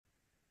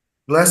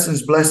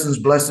Blessings, blessings,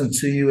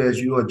 blessings to you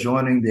as you are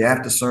joining the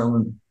After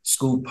Sermon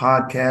School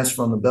podcast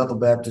from the Bethel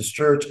Baptist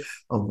Church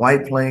of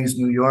White Plains,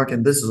 New York.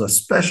 And this is a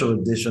special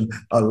edition,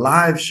 a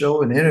live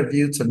show, an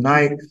interview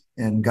tonight.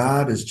 And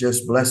God is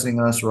just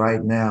blessing us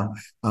right now.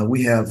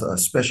 We have a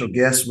special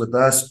guest with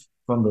us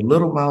from the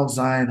Little Mount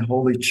Zion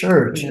Holy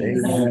Church.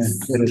 Amen.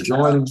 That are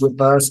joining with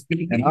us.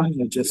 And I'm going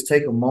to just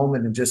take a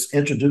moment and just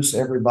introduce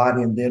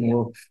everybody, and then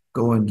we'll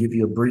go and give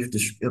you a brief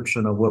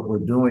description of what we're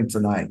doing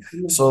tonight.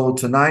 So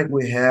tonight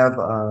we have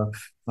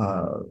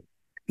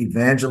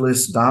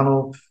Evangelist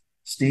Donald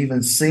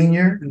Stevens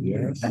Sr.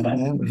 Yes.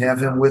 And we have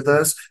him with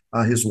us.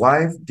 His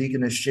wife,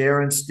 Deaconess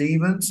Sharon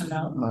Stevens.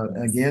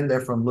 Again,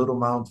 they're from Little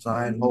Mount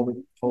Zion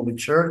Holy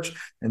Church.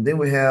 And then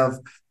we have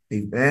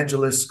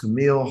Evangelist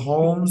Camille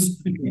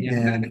Holmes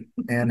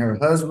and her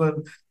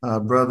husband,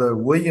 Brother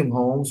William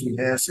Holmes,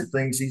 who has some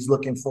things he's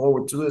looking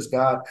forward to as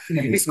God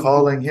is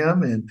calling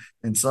him and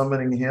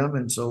summoning him.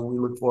 And so we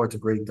look forward to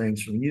great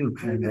things from you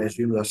as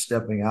you are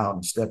stepping out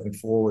and stepping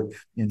forward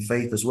in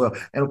faith as well.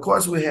 And of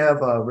course, we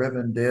have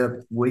Reverend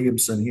Deborah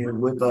Williamson here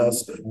with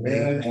us.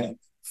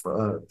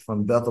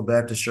 From Bethel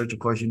Baptist Church. Of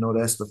course, you know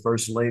that's the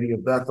First Lady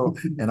of Bethel.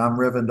 And I'm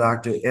Reverend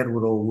Dr.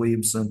 Edward O.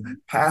 Williamson,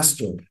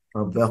 pastor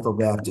of Bethel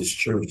Baptist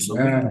Church. So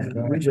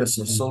we just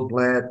are so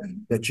glad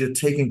that you're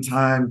taking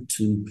time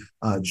to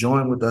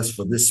join with us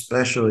for this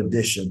special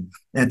edition.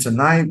 And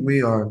tonight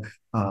we are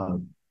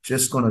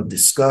just going to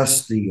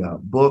discuss the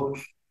book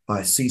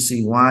by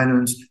C.C.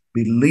 Winans,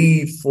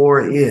 Believe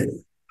for It,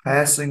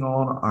 Passing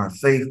on Our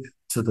Faith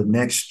to the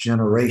Next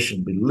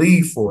Generation.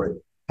 Believe for It,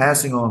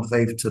 passing on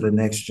faith to the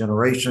next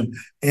generation.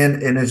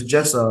 And it's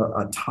just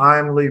a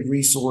timely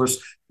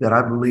resource that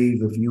I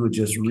believe if you would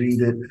just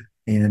read it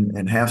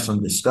and have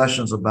some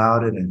discussions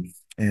about it and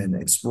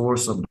explore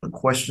some of the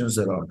questions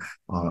that are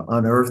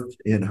unearthed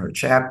in her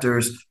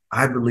chapters,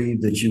 I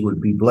believe that you would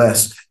be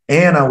blessed.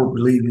 And I would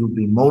believe you would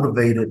be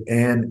motivated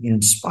and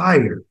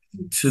inspired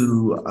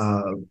to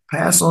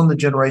pass on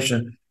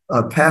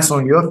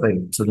your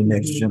faith to the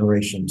next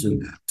generation,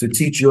 to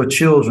teach your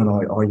children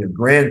or your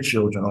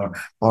grandchildren,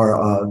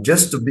 or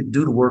just to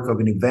do the work of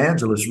an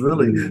evangelist,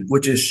 really,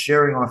 which is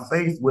sharing our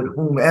faith with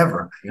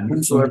whomever and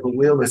whosoever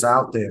will is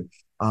out there.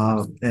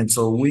 And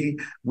so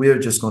we're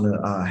just going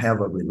to have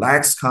a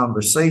relaxed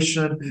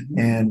conversation.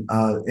 And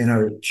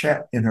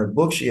in her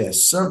book, she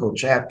has several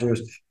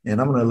chapters, and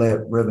I'm going to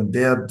let Reverend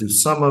Deb do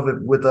some of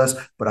it with us.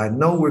 But I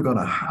know we're going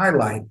to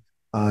highlight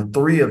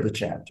 3 of the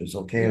chapters,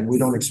 okay? And we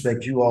don't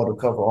expect you all to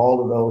cover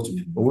all of those,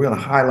 but we're going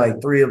to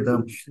highlight 3 of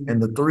them.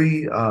 And the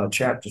 3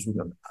 chapters we're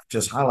going to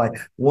just highlight.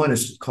 One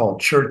is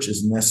called Church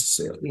is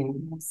Necessary.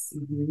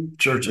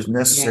 Church is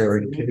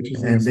Necessary.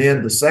 And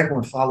then the second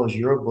one follows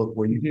your book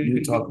where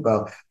you talk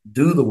about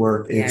do the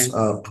work. It's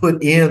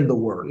put in the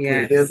work. Put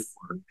in the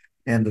work.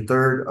 And the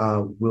third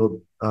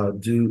we'll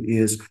do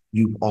is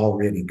You've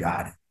Already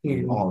Got It.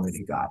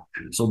 Already got.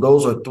 So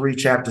those are 3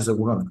 chapters that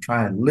we're going to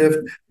try and lift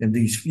in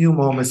these few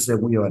moments that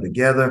we are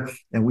together.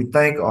 And we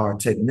thank our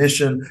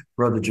technician,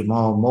 Brother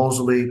Jamal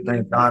Mosley.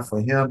 Thank God for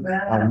him,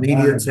 our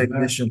media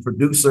technician,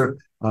 producer.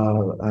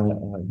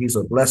 He's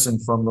a blessing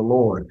from the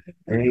Lord.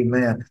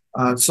 Amen.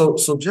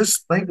 So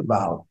just think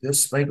about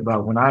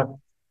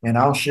and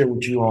I'll share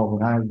with you all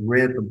when I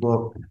read the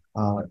book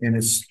in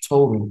its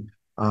total.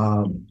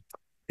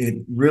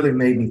 It really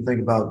made me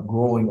think about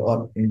growing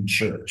up in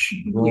church,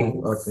 and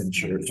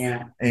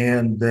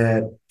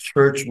that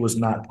church was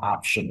not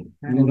optional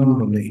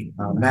for me.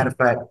 Matter of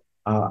fact,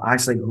 I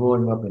say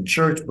growing up in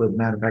church, but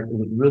matter of fact, it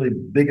was really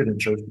bigger than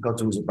church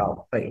because it was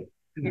about faith.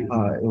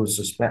 It was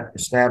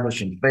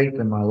establishing faith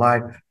in my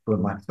life, but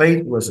my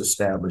faith was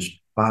established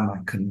by my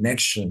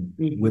connection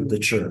with the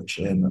church.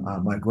 And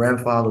my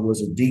grandfather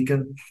was a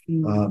deacon.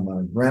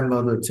 My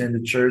grandmother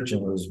attended church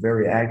and was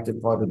very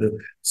active, part of the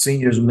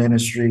seniors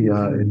ministry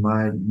in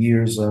my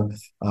years.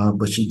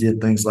 But she did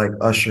things like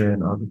usher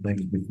and other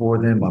things before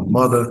then. My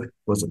mother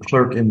was a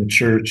clerk in the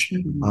church.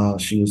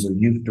 She was a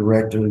youth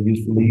director,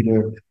 youth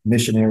leader,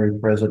 missionary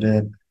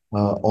president.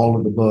 All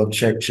of the above,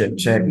 check.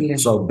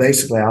 So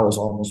basically, I was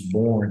almost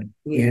born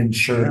in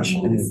church,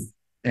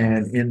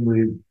 and in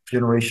the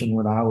generation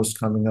when I was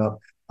coming up,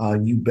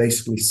 you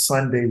basically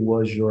Sunday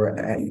was your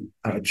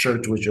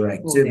church was your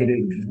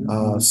activity.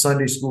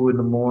 Sunday school in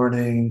the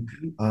morning,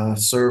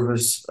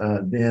 service,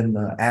 then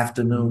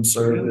afternoon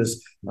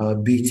service,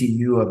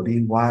 BTU or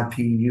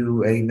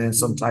BYPU, amen,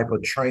 some type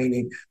of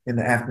training in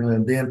the afternoon,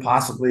 and then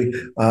possibly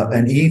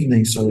an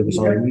evening service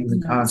or an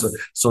evening concert.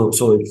 So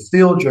it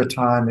filled your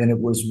time, and it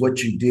was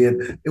what you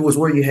did. It was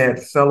where you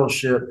had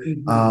fellowship,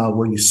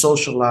 where you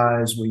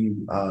socialized, where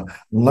you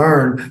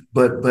learned.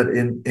 But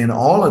in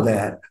all of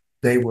that,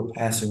 they were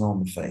passing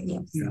on the faith.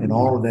 In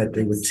all of that,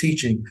 they were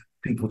teaching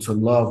people to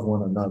love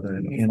one another.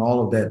 And in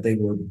all of that, they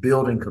were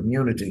building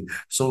community.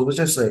 So it was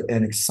just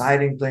an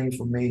exciting thing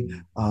for me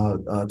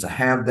to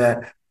have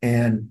that.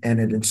 And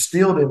it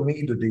instilled in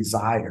me the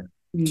desire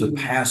to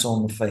pass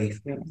on the faith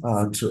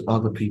to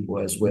other people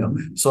as well.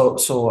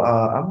 So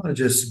I'm going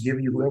to just give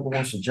you, whoever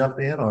wants to jump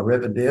in, or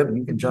Reverend Deb,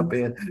 you can jump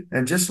in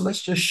and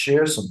let's just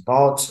share some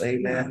thoughts,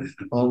 amen,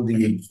 on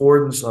the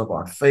importance of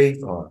our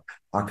faith, or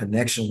our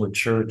connection with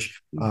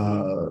church.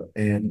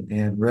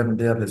 And Reverend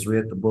Deb has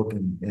read the book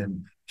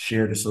and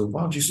shared it. So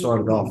why don't you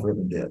start it off,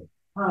 Reverend Deb?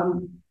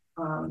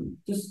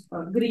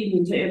 Good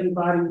evening to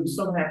everybody. I'm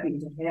so happy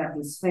to have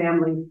this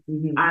family.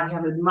 I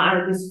have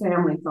admired this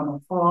family from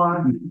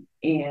afar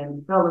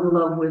and fell in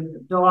love with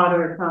the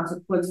daughter,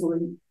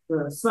 consequently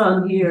the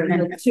son here,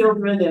 and the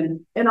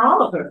children, and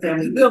all of her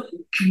family.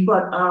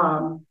 But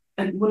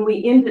and when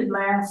we ended the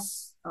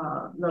last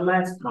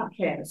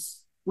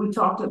podcast, we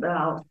talked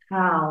about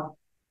how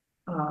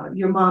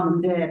your mom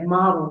and dad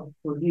modeled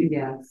for you.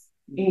 Yes.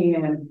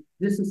 And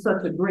this is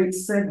such a great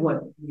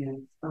segue. Yes.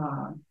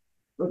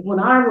 But when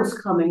I was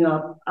coming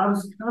up, I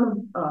was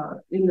kind of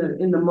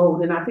in the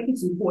mode, and I think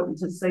it's important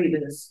to say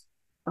this.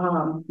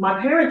 My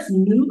parents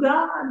knew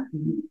God,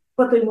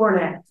 but they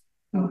weren't active.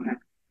 Okay.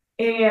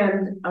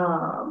 And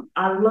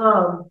I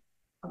love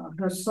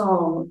her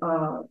song,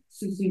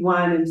 CeCe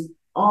Winans,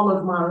 "All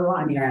of My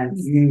Life."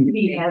 Yes.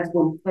 He has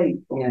been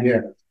faithful.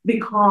 Yeah.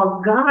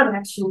 Because God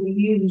actually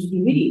used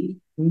me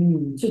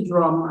to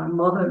draw my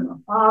mother, my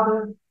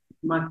father,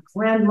 my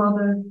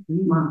grandmother,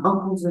 my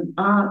uncles and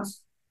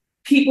aunts,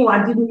 people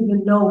I didn't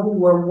even know who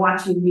were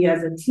watching me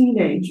as a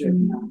teenager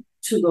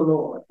to the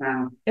Lord.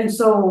 Wow. And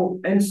so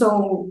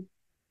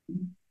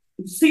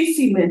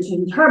CeCe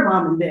mentioned her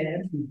mom and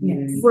dad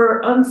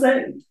were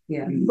unsaved,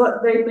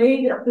 but they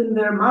made up in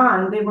their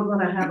mind they were going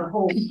to have a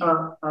whole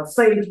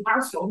saved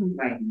household.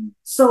 Right.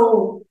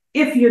 So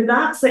if you're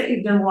not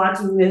saved and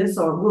watching this,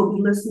 or will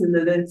be listening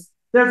to this,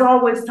 there's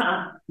always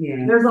time.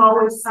 Yeah. There's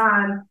always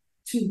time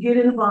to get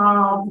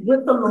involved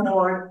with the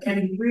Lord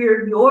and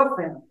rear your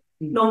family.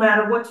 No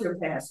matter what your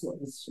past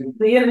was.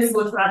 The enemy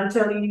will try to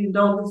tell you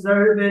don't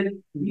deserve it,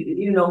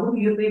 you know, who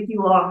you think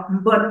you are,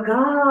 but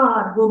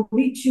God will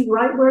meet you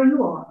right where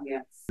you are.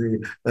 Yes.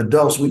 The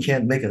adults, we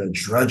can't make it a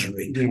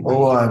drudgery.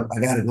 Oh, I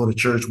got to go to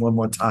church one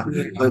more time.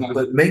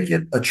 But make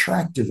it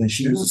attractive. And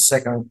she uses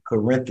 2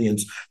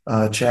 Corinthians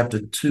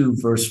chapter 2,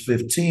 verse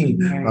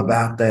 15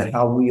 about that,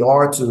 how we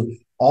are to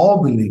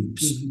all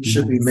believers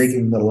should be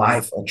making the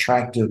life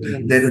attractive,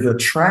 that it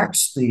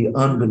attracts the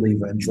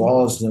unbeliever and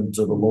draws them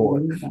to the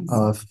Lord.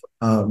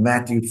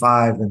 Matthew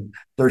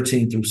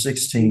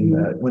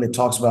 5:13-16, when it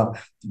talks about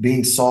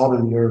being salt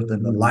of the earth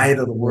and the light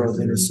of the world,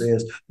 then it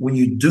says, when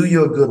you do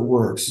your good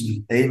works,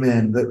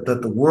 amen,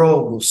 that the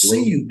world will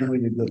see you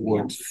doing your good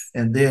works,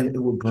 and then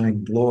it will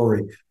bring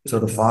glory to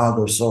the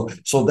Father. So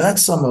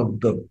that's some of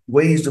the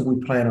ways that we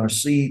plant our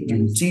seed,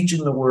 through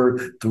teaching the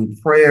word, through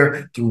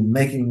prayer, through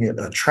making it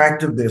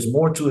attractive. There's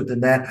more to it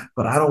than that,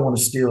 but I don't want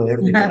to steal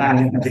everything.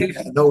 I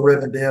know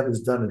Reverend Deb has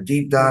done a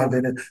deep dive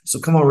in it. So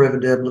come on,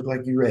 Reverend Deb, look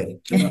like you're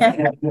ready.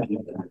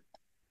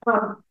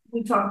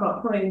 We talk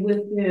about praying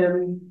with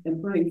them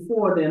and praying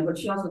for them, but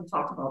she also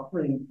talked about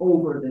praying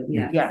over them.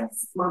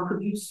 Yes. Mom,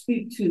 could you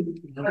speak to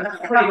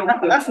praying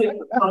over them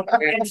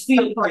and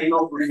still praying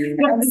over them?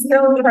 I'm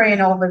still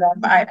praying over them.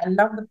 I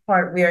love the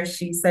part where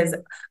she says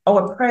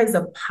our prayers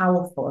are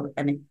powerful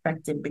and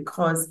effective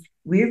because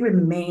we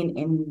remain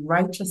in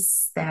righteous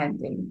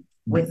standing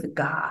with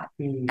God.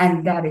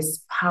 And that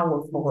is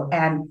powerful.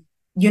 And,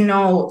 you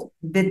know,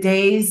 the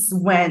days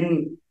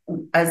when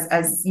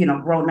as you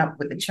know, growing up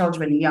with the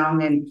children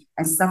young and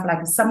stuff like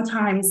that,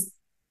 sometimes,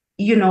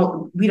 you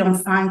know, we don't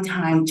find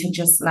time to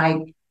just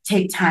like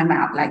take time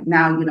out. Like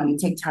now, you know, you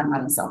take time out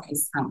and say, okay,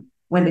 it's time.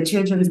 When the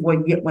children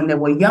when they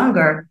were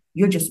younger,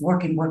 you're just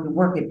working, but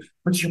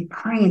you're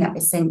praying at the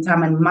same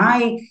time. And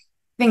my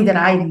thing that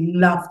I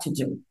love to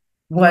do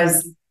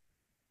was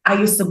I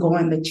used to go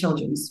in the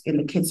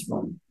kids'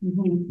 room,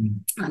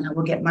 and I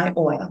will get my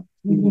oil,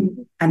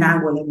 and I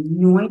will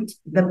anoint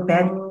the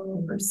bed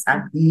covers,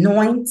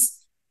 anoint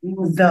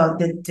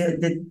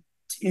the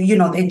you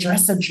know, their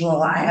dresser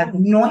drawer. I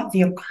anoint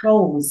their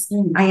clothes.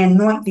 I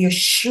anoint their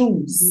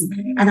shoes,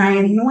 and I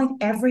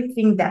anoint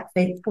everything that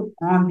they put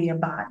on their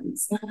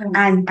bodies.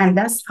 And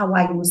that's how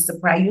I used to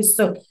pray. I used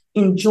to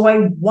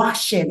enjoy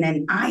washing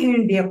and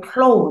ironing their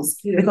clothes,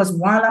 because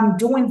while I'm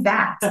doing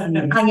that,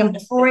 I am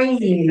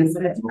praying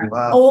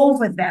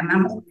over them.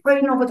 I'm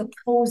praying over the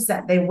clothes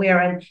that they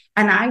wear,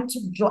 and I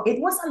took joy. It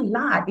was a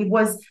lot. It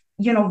was,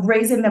 you know,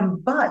 raising them,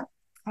 but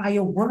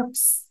prior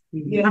works.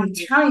 I'm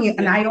telling you,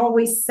 and I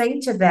always say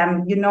to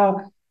them, you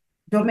know,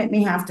 don't make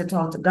me have to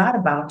talk to God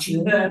about you,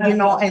 you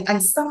know,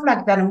 and stuff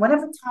like that. And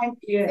whatever time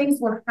things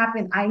will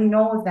happen, I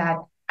know that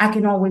I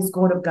can always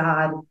go to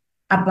God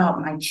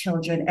about my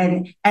children.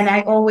 And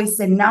I always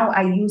say, now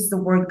I use the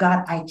word,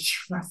 God, I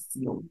trust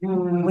you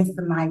with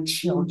my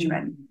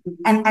children.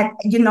 And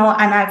you know,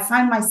 and I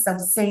find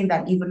myself saying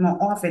that even more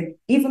often,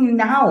 even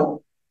now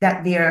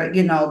that they're,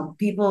 you know,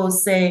 people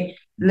say,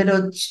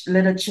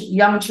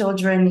 young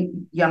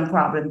children, young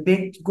problem,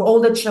 big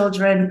older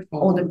children,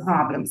 older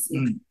problems.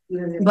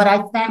 But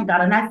I thank God,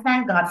 and I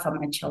thank God for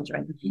my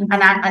children.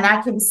 And I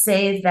can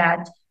say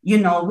that You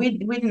know, we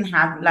didn't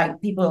have like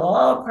people,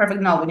 oh,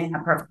 perfect. No, we didn't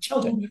have perfect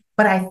children.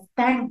 But I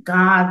thank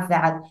God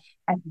that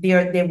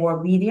they were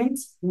obedient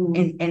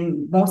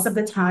in most of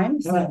the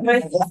times.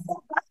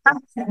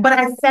 But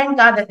I thank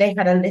God that they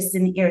had a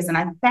listening ears, and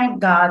I thank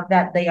God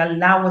that they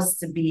allow us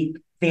to be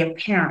their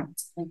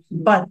parent.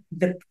 But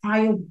the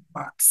prior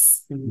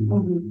works,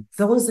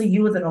 those of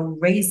you that are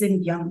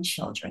raising young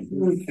children,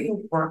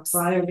 works,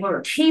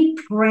 keep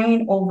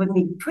praying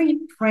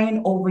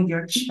over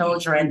your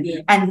children.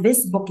 And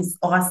this book is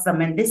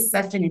awesome, and this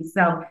session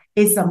itself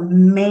is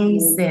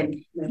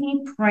amazing.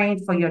 Keep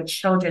praying for your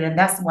children, and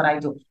that's what I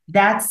do.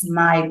 That's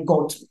my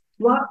go-to.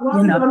 You have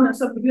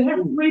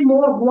 3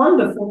 more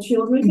wonderful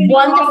children.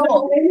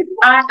 Wonderful.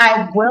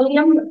 I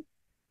William.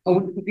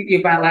 Oh,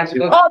 your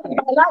biological.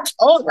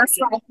 Oh, that's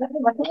right.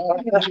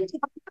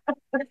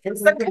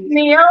 It's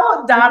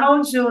Neil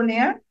Donald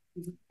Jr.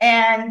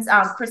 and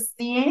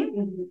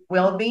Christine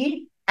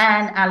Wilby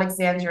and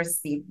Alexandra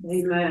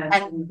Stevens. Amen.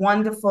 And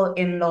wonderful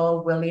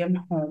in-law William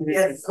Holmes.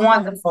 Yes.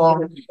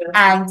 Wonderful.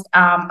 And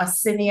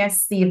Asinia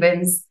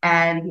Stevens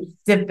and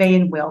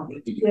Devane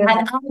Wilby. Yes.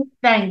 And I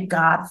thank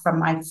God for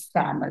my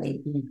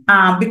family.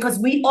 Because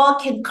we all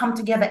can come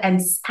together and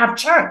have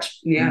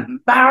church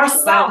by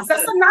ourselves.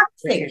 That's another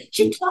thing.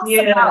 She talks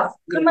about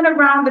coming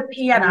around the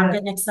piano. I'm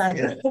getting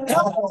excited.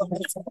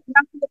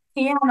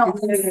 Piano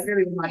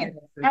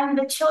and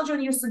the children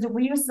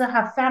we used to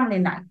have family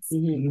nights,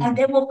 and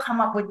they will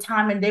come up with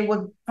time and they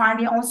will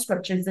find their own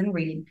scriptures and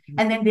read,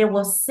 and then they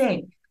will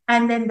sing.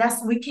 And then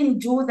we can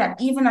do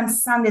that even on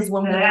Sundays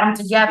when we come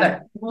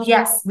together.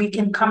 Yes, we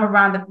can come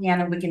around the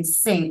piano, we can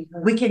sing,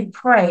 we can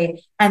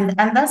pray, and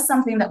that's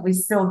something that we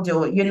still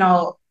do. You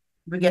know,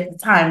 we get the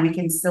time, we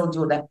can still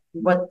do that.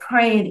 But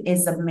praying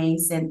is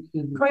amazing.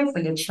 Pray for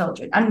your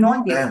children.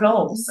 Anoint their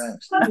clothes.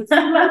 Let me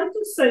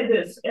just say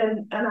this,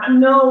 and I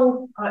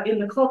know in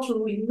the culture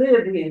we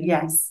live in,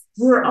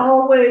 we're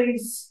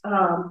always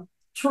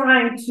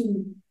trying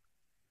to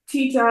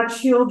teach our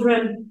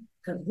children,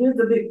 because here's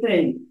the big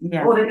thing.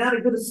 Oh, they got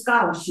to get a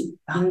scholarship.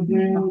 You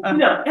know,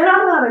 and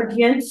I'm not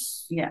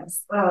against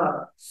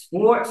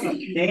sports or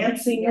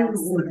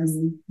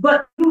dancing,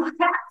 but you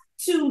have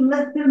to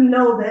let them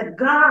know that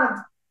God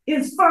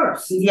is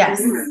first.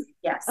 Yes.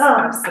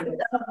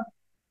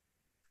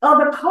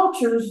 Other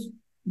cultures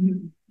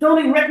don't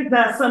even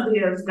recognize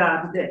Sunday as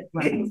God today.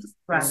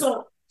 Right.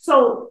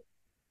 So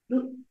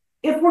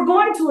if we're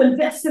going to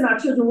invest in our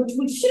children, which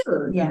we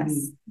should,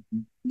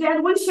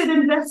 then we should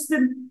invest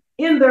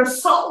in their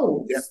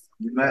souls.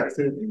 Because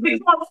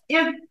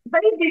if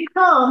they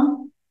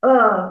become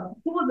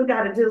who was the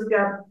guy that just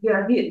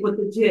got hit with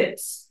the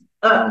Jets?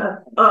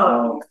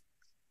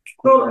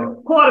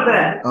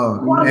 Quarterback.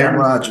 Aaron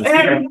Rodgers.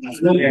 Aaron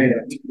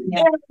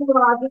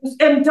Rodgers,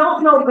 and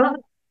don't know God.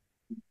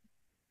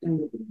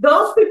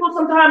 Those people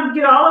sometimes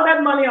get all of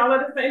that money, all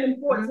of the fame and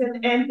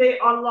fortune, and they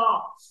are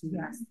lost.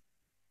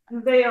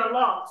 They are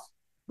lost.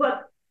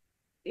 But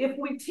if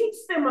we teach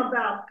them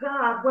about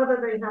God, whether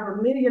they have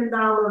 $1 million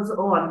or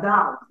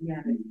 $1,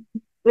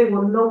 they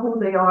will know who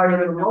they are in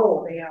the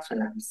Lord.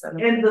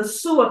 And the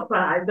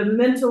suicide, the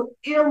mental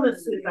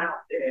illnesses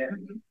out there,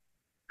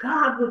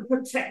 God will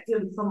protect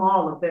them from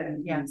all of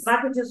that.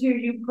 I could just hear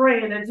you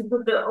praying and you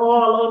put the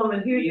oil on them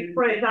and hear you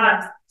pray,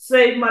 God,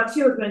 save my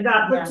children.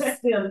 God,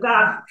 protect them.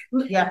 God,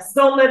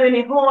 don't let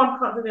any harm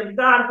come to them.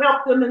 God,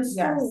 help them in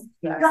school.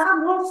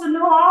 God wants to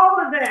know all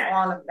of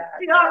that.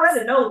 He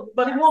already knows,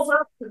 but he wants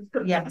us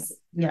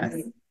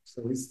to.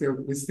 So we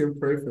still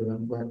pray for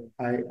them, but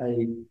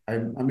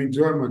I'm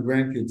enjoying my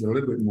grandkids a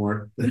little bit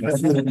more.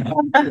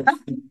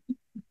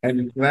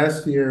 And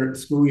last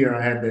school year,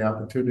 I had the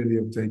opportunity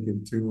of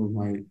taking 2 of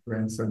my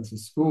grandsons to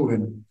school,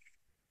 and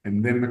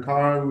then in the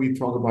car we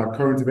talk about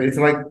current events. It's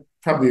like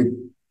probably a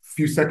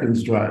few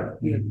seconds drive,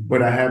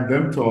 but I have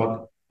them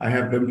talk, I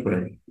have them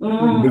pray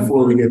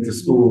before we get to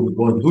school.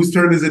 Going, whose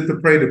turn is it to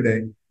pray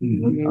today?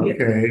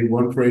 Okay,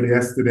 one prayed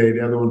yesterday,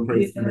 the other one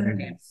prayed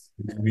today.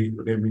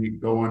 Then we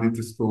go on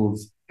into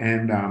schools,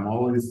 and I'm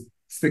always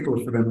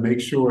stickler for them. Make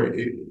sure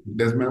it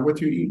doesn't matter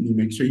what you're eating, you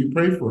make sure you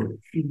pray for it,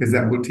 because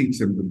that will teach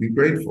them to be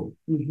grateful.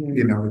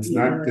 You know, it's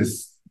not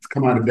just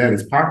come out of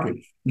daddy's pocket,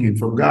 it came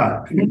from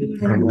God.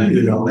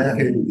 You know,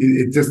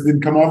 it just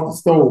didn't come off the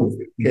stove,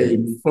 it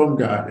came from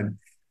God.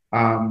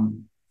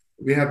 And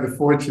we have the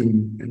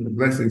fortune and the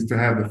blessings to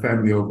have the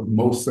family over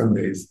most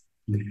Sundays.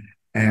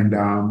 And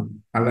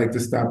I like to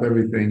stop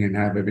everything and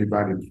have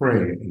everybody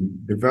pray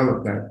and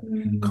develop that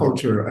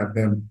culture of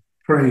them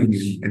praying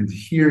and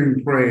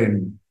hearing pray,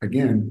 and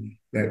again,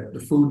 that the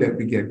food that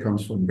we get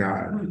comes from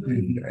God,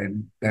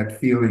 and that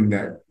feeling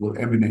that will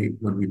emanate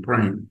when we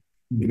pray.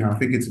 You know, I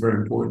think it's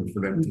very important for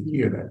them to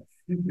hear that.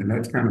 And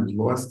that's kind of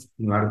lost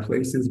in a lot of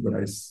places, but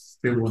I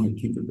still want to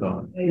keep it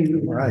going.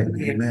 Right.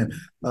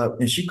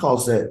 And she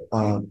calls that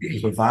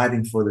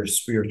providing for their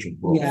spiritual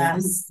growth.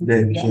 Yes.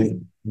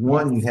 That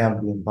One, you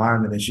have the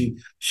environment, and she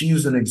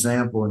used an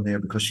example in there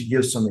because she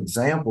gives some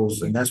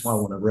examples, and that's why I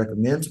want to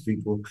recommend to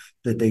people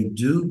that they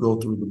do go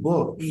through the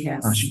book.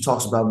 Yes. She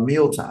talks about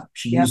mealtime.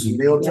 She uses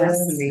mealtime,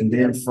 and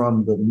then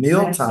from the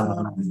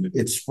mealtime,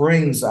 it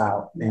springs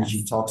out, and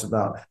she talks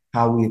about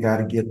how we got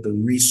to get the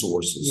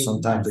resources.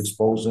 Sometimes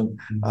exposing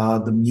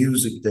the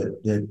music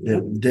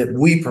that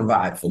we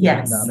provide for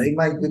them. Now they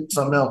might get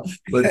something else,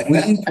 but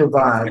we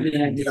provide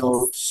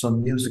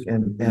some music,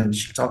 and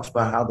she talks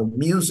about how the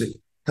music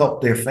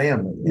help their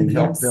family and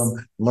help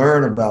them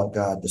learn about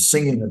God, the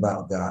singing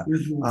about God.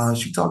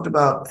 She talked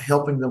about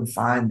helping them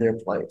find their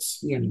place.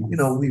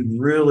 We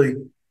really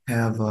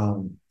have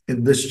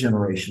in this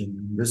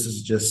generation, this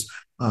is just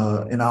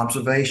an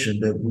observation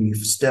that we've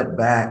stepped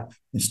back.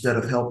 Instead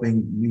of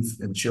helping youth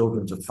and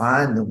children to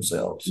find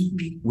themselves,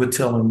 we're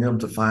telling them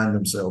to find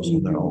themselves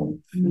on their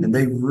own. And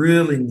they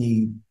really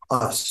need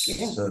us,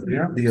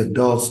 the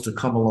adults, to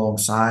come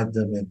alongside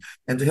them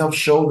and to help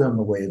show them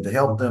the way, to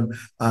help them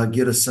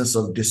get a sense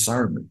of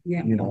discernment.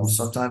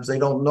 Sometimes they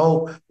don't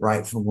know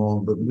right from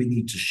wrong, but we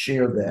need to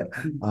share that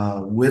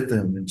with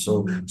them. And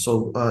so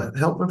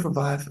helping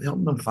provide,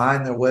 helping them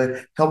find their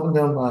way, helping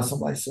them,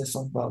 somebody said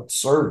something about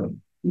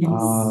serving.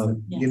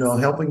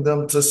 Helping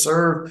them to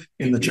serve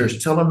in the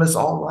church. Tell them it's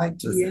all right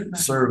to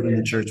serve in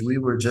the church. We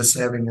were just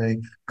having a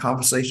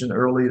conversation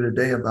earlier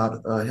today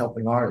about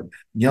helping our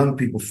young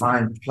people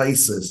find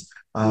places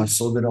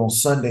so that on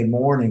Sunday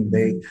morning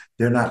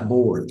they're not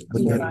bored,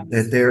 but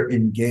that they're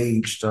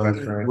engaged,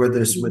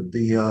 whether it's with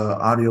the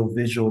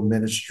audiovisual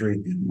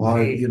ministry or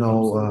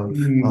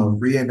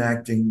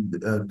reenacting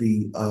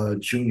the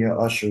junior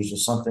ushers or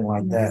something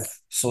like that,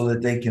 so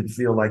that they can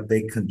feel like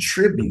they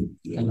contribute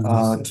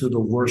to the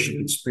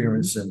worship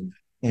experience, and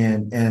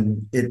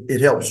it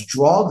helps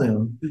draw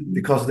them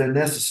because they're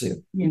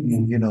necessary.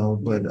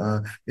 But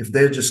if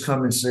they're just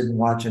coming, sitting,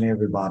 watching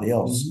everybody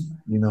else,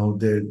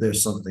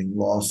 there's something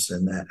lost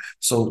in that.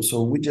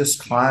 So we just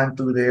climb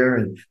through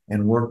there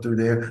and work through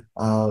there.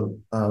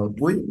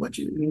 What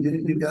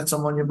you got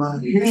something on your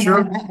mind?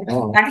 Sure.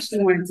 I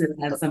actually wanted to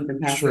add something,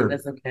 Pastor, if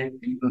that's okay,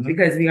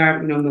 because we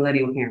are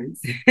millennial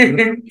parents, and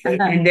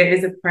there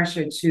is a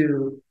pressure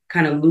to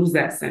kind of lose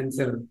that sense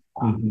of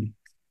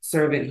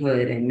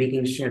servanthood and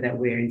making sure that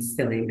we're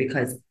instilling,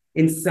 because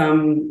in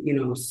some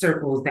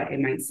circles that it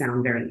might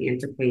sound very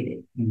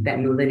antiquated, that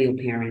millennial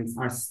parents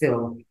are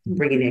still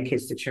bringing their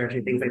kids to church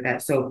and things like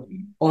that. So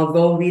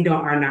although we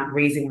are not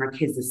raising our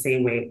kids the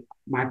same way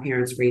my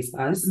parents raised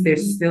us,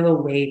 there's still a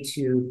way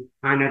to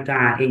honor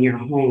God in your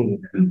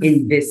home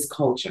in this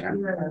culture.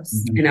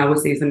 And I would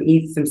say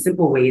some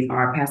simple ways.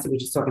 Our pastor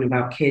was just talking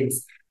about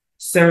kids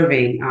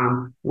serving,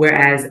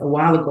 whereas a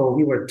while ago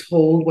we were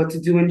told what to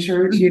do in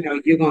church. You're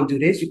going to do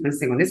this, you're going to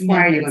sing on this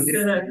choir, you're going to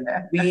do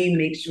this. We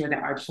make sure that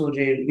our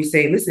children, we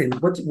say, listen,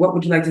 what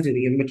would you like to do?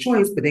 We give them a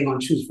choice, but they're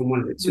going to choose from one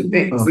of the two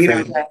things.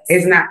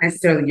 It's not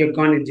necessarily you're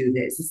going to do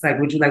this. It's like,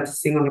 would you like to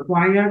sing on the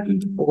choir,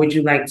 or would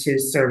you like to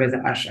serve as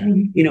an usher?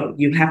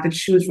 You have to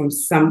choose from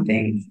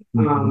something.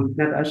 Not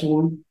the usher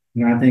one.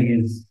 I think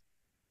it's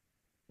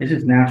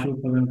just natural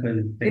for them, because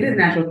it is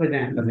natural for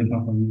them because they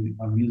come from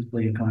a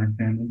musically inclined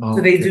family.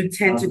 So they do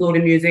tend to go to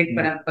music,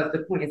 but the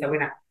point is that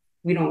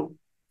we don't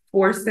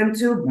force them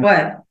to,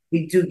 but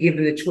we do give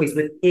them the choice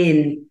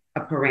within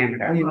a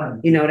parameter.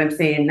 You know what I'm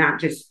saying? Not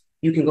just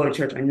you can go to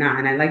church or not.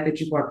 And I like that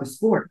you brought up the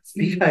sports,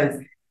 because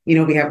we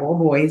have all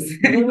boys,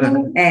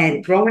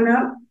 and growing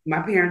up, my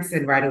parents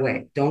said right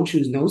away, don't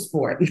choose no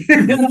sport.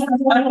 It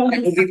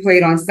will be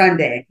played on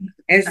Sunday.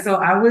 And so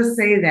I would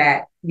say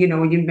that,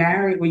 when you're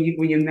married,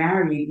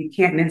 you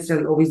can't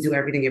necessarily always do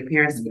everything your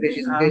parents do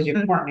because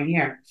your partner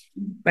here.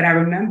 But I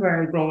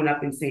remember growing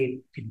up and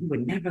saying, we were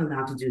never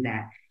allowed to do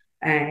that.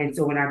 And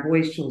so when our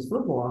boys chose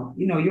football,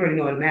 you already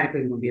know automatically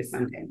it's going to be a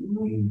Sunday.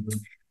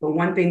 But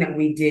one thing that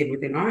we did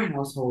within our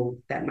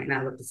household that might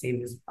not look the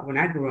same as when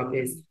I grew up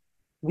is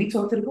we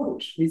talked to the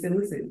coach. We said,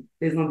 listen,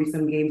 there's going to be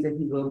some games that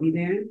he will be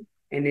there,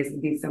 and there's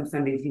going to be some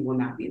Sundays he will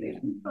not be there,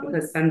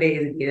 because Sunday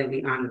is a day that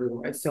we honor the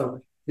Lord.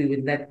 So they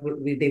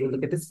would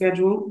look at the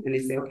schedule and they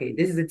say, okay,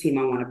 this is a team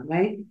I want to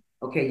play.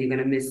 Okay, you're going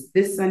to miss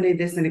this Sunday,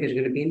 because you're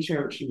going to be in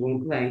church. You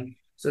won't play.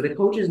 So the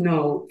coaches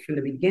know from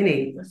the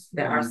beginning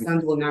that our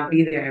sons will not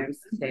be there every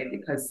Sunday,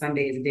 because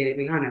Sunday is the day that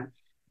we honor.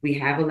 We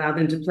have allowed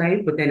them to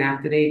play, but then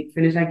after they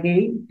finish that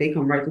game, they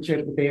come right to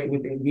church with their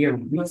gear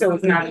on. So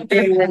it's not a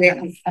day where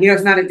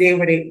it's not a day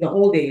where the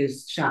whole day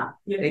is shot.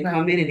 They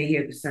come in and they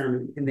hear the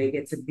sermon, and they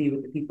get to be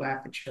with the people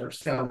after church.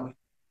 So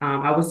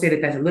I would say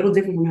that that's a little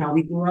different from how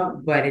we grew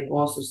up, but it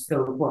also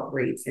still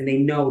incorporates, and they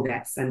know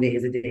that Sunday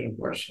is a day of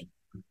worship.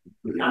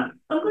 I'm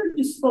glad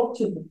you spoke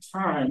to the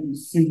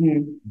times,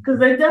 because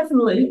they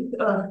definitely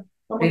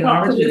they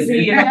not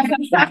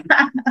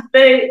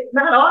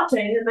all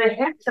changing, they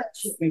have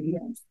touched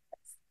it.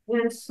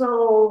 And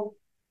so,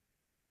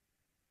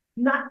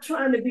 not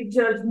trying to be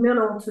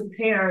judgmental to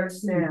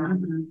parents now,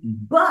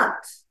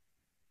 but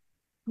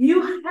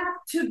you have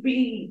to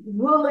be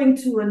willing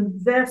to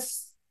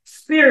invest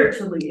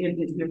spiritually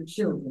into your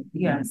children.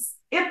 Yes.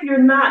 If you're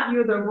not,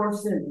 you're their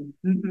worst enemy.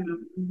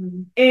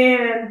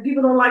 And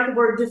people don't like the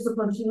word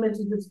discipline. She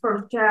mentioned this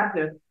first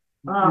chapter.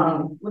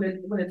 When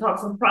it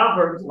talks in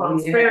Proverbs about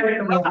sparing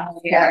the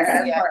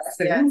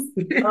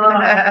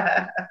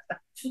rod.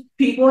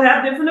 People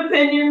have different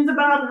opinions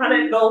about how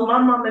that goes. My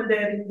mom and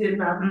dad did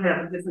not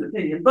have a different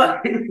opinion.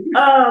 But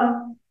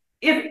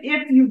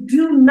if you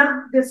do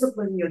not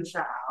discipline your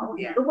child,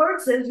 the word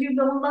says you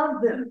don't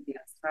love them.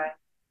 Yes, right.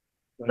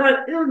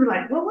 But it was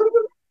like, well, what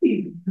do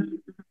you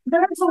mean?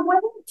 There's a way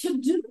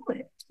to do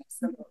it.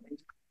 Absolutely.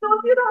 So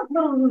if you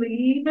don't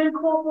believe in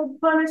corporal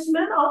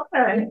punishment,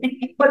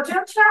 okay. But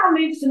your child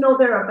needs to know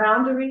there are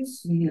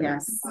boundaries.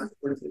 Yes.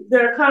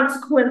 There are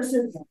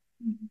consequences,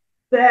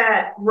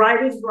 that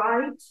right is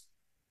right.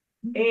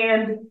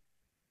 And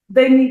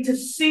they need to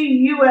see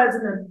you as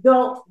an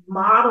adult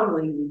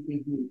modeling,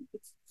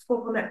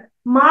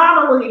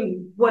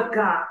 modeling what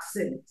God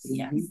says.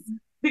 Yes.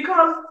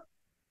 Because,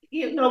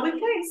 we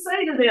can't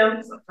say to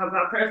them, sometimes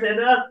our parents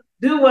say,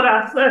 do what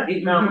I say,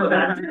 not what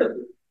I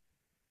do.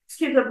 These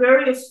kids are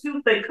very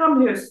astute. They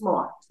come here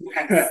smart.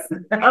 Yes.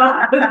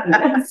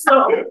 So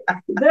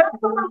they're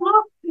going to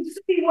look to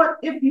see what,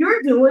 if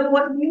you're doing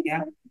what you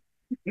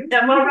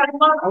am I right,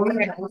 Mom?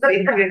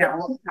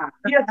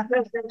 Yes.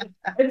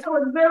 And so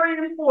it's very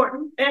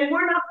important. And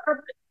we're not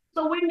perfect.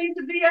 So we need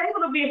to be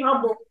able to be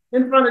humble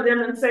in front of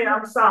them and say,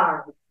 I'm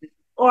sorry.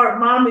 Or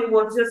mommy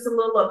was just a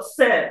little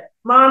upset.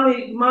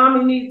 Mommy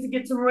needs to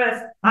get some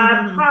rest.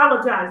 I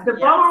apologize. The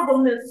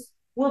vulnerableness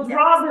will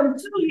draw them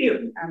to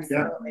you.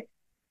 Absolutely.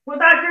 With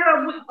our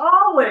girls, we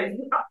always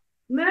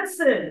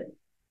listen,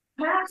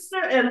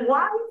 pastor and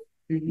wife,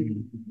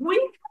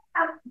 we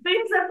have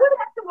things that we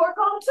have to work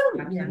on too.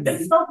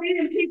 Yes. It's so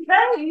being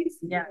PKs,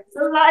 Yes.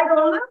 to light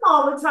on them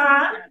all the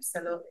time.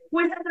 Absolutely.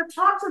 We have to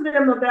talk to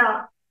them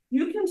about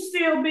you can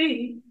still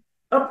be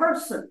a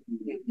person.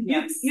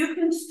 Yes. You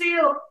can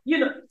still,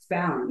 It's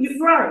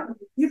balance. right.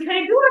 You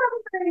can't do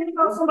everything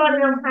in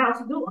somebody else's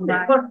house doing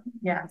it. But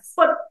Yes.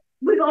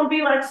 we're gonna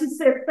be, like she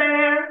said,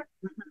 fair,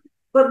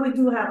 but we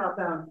do have our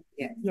boundaries.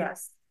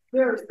 Yes.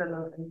 Very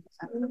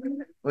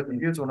But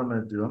here's what I'm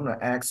going to do. I'm going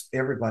to ask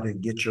everybody to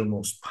get your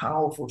most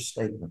powerful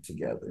statement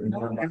together.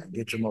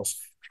 Get your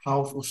most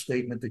powerful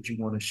statement that you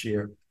want to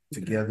share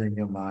together in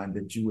your mind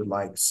that you would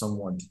like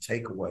someone to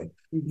take away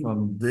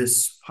from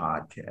this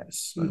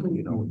podcast.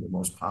 The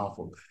most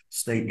powerful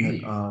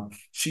statement.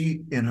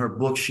 She, in her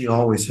book, she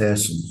always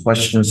has some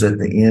questions at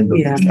the end of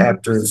the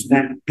chapters.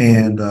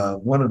 And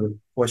one of the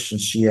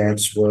questions she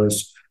asked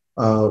was,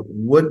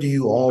 what do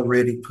you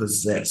already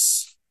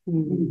possess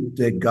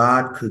that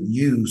God could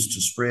use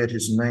to spread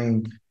his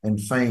name and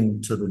fame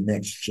to the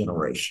next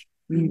generation?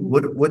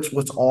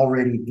 What's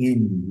already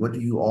in you? What do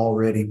you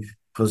already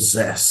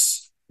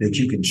possess that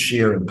you can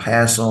share and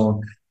pass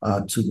on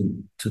to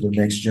the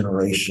next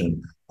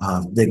generation,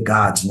 that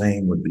God's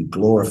name would be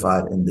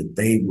glorified and that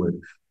they would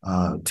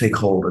take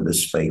hold of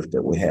this faith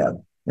that we have?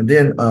 And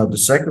then the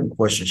second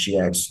question she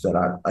asked, that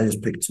I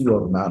just picked two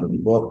of them out of the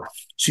book.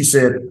 She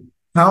said,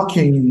 how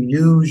can you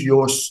use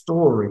your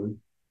story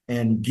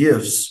and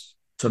gifts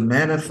to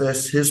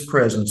manifest his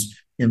presence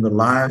in the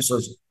lives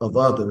of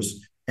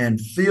others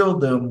and fill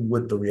them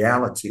with the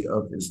reality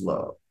of his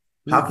love?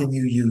 How can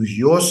you use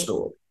your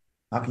story?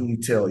 How can you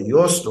tell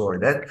your story?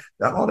 That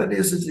all it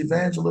is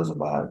evangelism,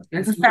 Bible.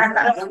 Okay.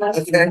 How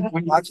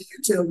can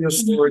you tell your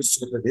story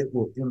so that it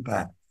will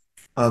impact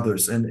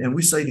others? And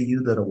we say to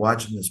you that are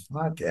watching this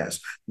podcast,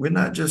 we're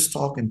not just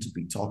talking to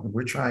be talking.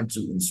 We're trying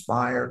to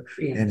inspire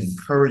and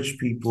encourage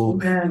people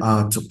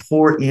to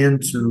pour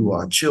into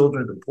our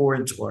children, to pour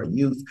into our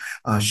youth.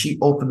 She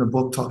opened the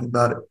book talking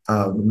about it.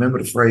 Remember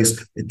the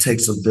phrase, it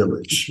takes a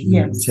village.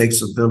 It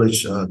takes a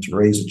village to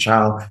raise a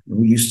child. And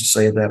we used to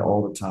say that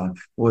all the time.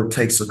 Well, it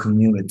takes a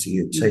community.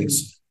 It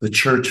takes the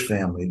church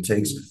family. It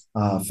takes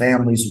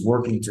families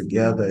working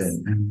together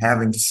and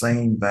having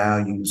same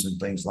values and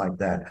things like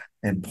that,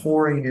 and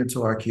pouring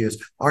into our kids.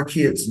 Our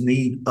kids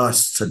need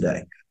us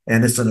today.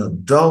 And it's an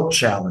adult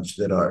challenge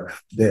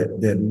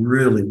that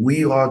really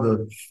we are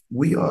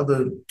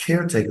the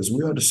caretakers.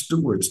 We are the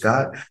stewards.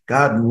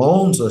 God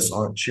loans us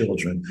our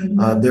children.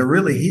 They're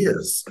really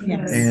his.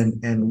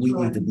 And we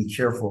need to be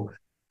careful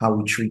how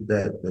we treat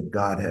that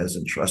God has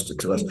entrusted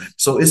to us.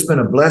 So it's been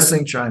a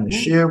blessing trying to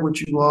share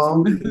with you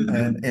all.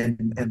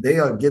 And they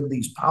are giving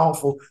these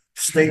powerful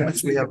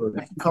statements. We have a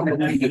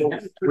couple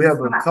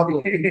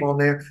of people. On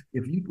there.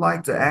 If you'd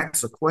like to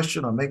ask a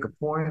question or make a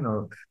point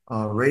or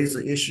raise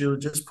an issue,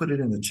 just put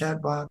it in the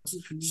chat box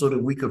so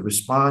that we could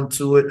respond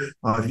to it.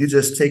 If you're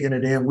just taking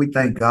it in, we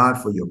thank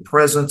God for your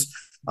presence.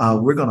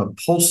 We're going to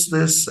post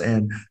this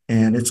and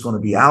it's going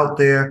to be out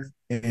there.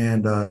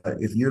 And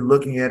if you're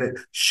looking at it,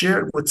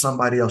 share it with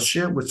somebody else.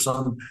 Share it with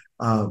some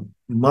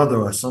mother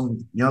or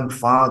some young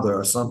father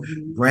or some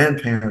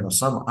grandparent or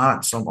some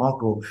aunt, some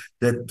uncle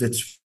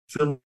that's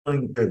filling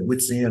their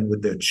wits end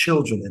with their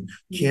children and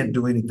can't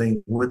do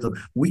anything with them.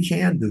 We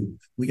can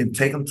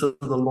take them to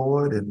the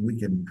Lord and we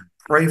can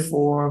pray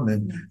for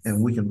them,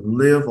 and we can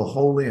live a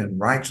holy and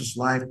righteous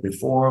life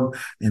before them,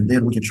 and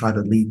then we can try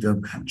to lead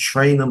them,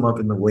 train them up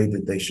in the way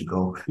that they should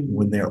go.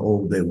 When they're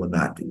old, they will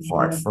not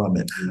depart from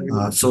it.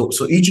 So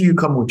each of you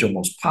come with your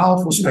most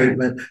powerful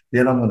statement.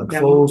 Then I'm going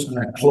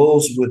to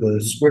close with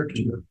a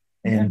scripture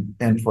and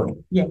pray.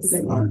 Yes.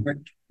 You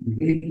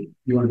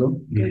want to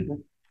go? Yeah.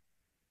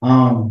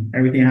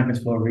 Everything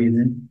happens for a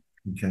reason.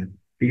 Okay.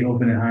 Be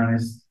open and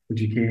honest with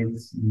your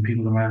kids and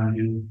people around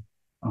you.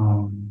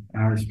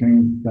 Our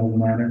experience doesn't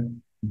matter.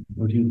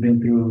 What you've been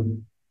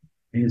through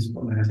is,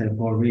 like I said,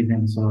 for a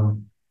reason. So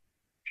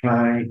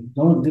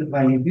don't do,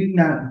 like, if you're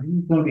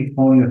gonna be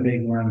pulling a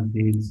fake around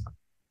kids,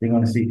 they're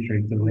gonna see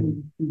straight through it.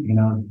 You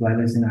know, like,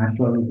 listen, I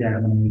struggled with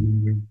that when I was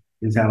younger.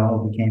 This is how I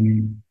overcame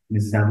it.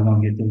 This is how we're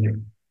gonna get through it.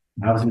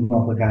 Obviously, we're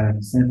gonna put God at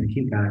the center,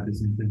 keep God at the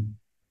center.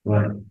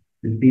 But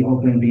just be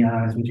open, be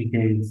honest with your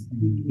kids,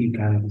 and keep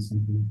God at the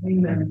center.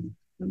 Amen.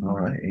 All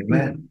right.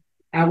 Amen.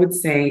 I would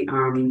say,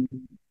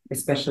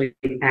 especially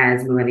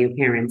as millennial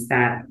parents,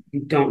 that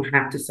you don't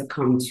have to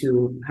succumb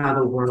to how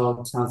the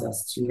world tells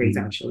us to raise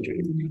our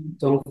children.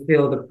 Don't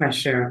feel the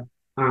pressure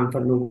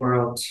from the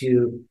world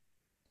to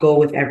go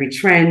with every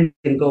trend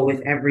and go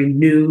with every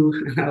new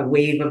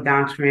wave of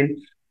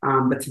doctrine,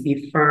 but to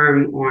be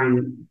firm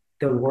on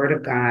the word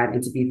of God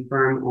and to be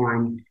firm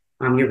on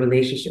your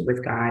relationship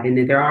with God.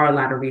 And there are a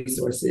lot of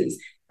resources.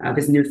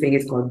 This new thing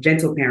is called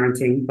gentle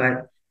parenting,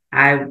 but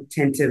I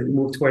tend to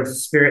move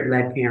towards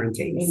spirit-led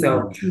parenting.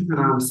 So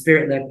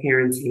spirit-led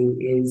parenting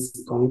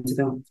is going to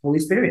the Holy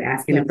Spirit,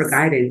 asking him for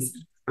guidance.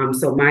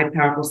 So my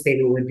powerful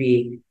statement would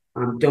be,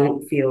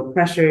 don't feel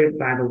pressured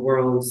by the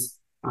world's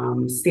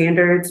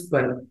standards,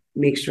 but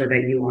make sure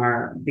that you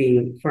are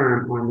being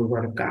firm on the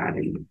word of God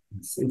and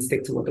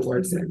stick to what the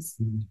word says.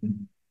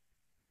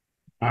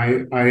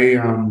 I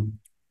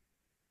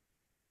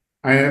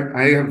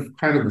have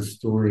kind of a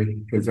story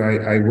because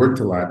I worked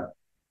a lot.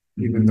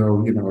 Even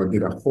though, you know, I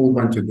did a whole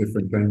bunch of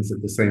different things at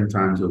the same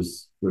time,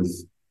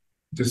 was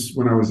just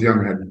when I was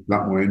young, I had a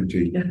lot more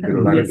energy, did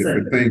a lot of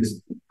different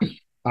things.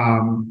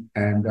 I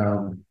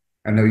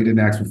know you didn't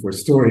ask me for a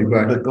story,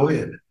 but go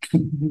ahead.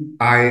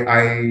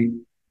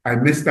 I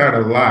missed out a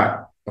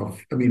lot of,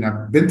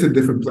 I've been to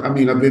different, I've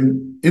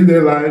been in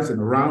their lives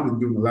and around and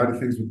doing a lot of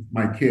things with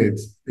my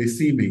kids. They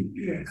see me,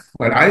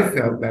 but I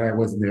felt that I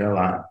wasn't there a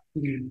lot.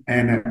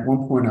 And at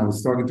one point I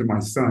was talking to my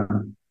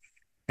son,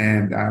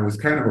 and I was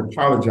kind of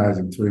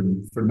apologizing to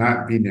him for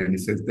not being there. And he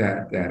says,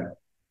 Dad,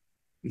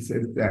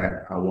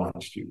 I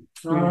watched you.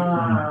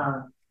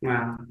 Wow.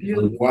 I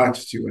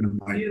watched you. And I'm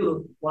like,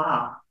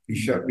 wow. He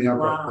shut me up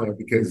right there,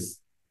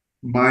 because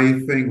my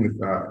thing with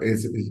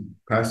is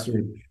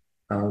Pastor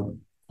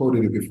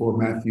quoted it before,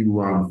 Matthew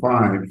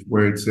 5,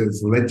 where it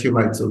says, let your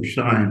light so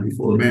shine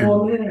before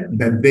men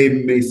that they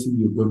may see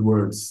your good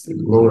works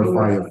and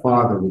glorify your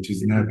Father which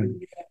is in heaven.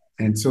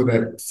 And so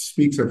that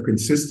speaks of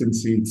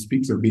consistency. It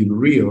speaks of being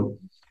real,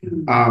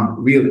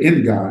 real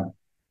in God.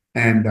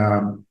 And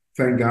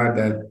thank God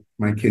that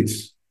my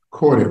kids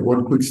caught it.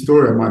 One quick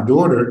story of one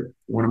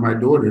of my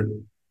daughter,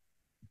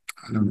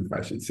 I don't know if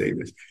I should say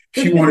this.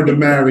 She wanted to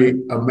marry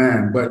a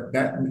man, but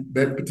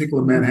that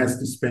particular man has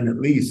to spend at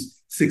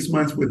least 6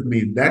 months with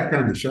me. That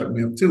kind of shut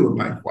me up too. I'm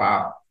like,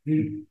 wow.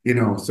 You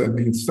know, so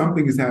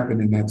something is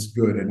happening that's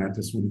good, and I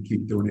just want to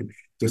keep doing it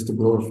just to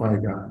glorify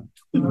God.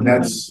 And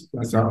that's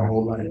our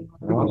whole life.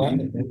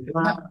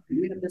 Wow.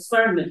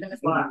 Discernment.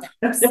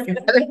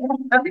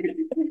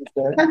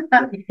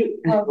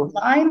 Well,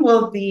 mine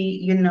will be,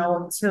 you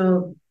know,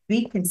 to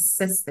be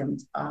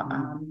consistent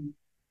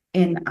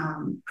in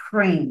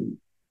praying.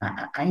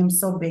 I am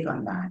so big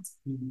on that.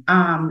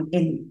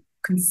 In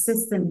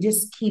consistent,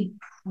 just keep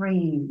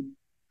praying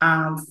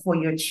for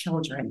your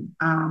children,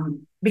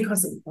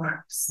 because it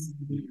works.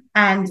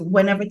 And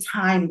whenever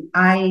time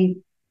I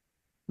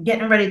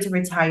getting ready to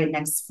retire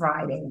next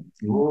Friday.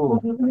 Ooh,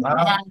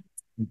 wow.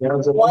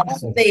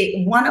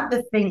 One of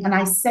the things, and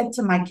I said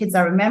to my kids,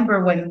 I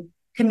remember when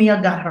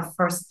Camille got her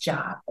first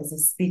job as a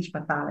speech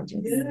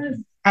pathologist,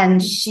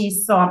 and she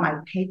saw my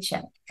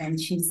paycheck, and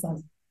she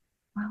says,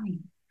 Mommy,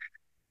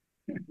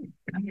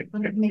 I'm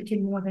going to be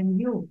making more than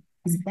you.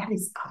 I said, that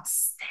is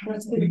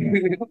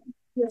outstanding.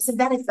 I said,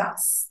 that is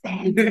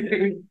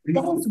outstanding.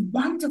 That is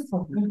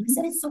wonderful. I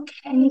said, it's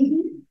okay.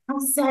 I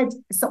said,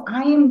 so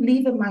I am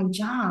leaving my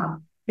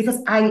job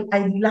because I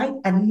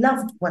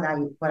loved what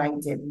I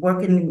did,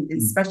 working in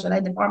special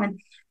ed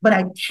department, but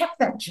I kept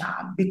that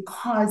job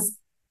because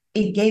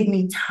it gave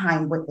me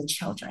time with the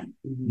children.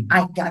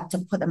 I got to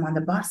put them on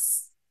the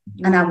bus,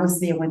 and I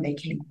was there when they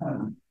came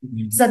home.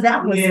 So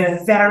that was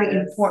very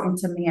important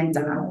to me and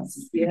Donald.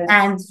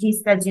 And he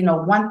said, you know,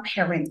 one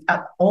parent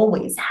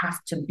always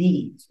have to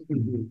be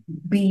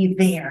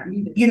there,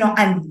 you know,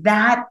 and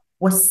that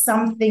was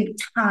something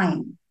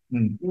time.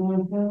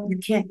 You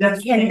can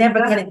never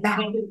get it back.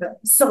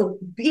 So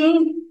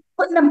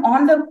putting them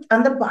on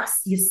the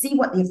bus, you see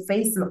what their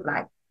face look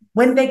like.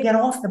 When they get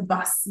off the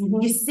bus,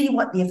 you see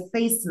what their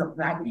face look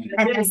like.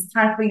 And it's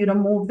time for you to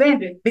move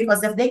in.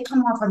 Because if they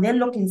come off and they're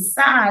looking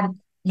sad,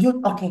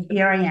 Okay,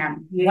 here I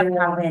am. What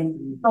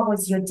happened? How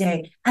was your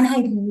day? And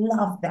I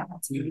love that.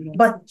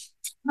 But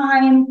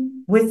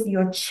time with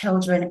your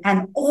children,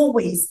 and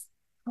always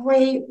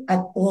pray at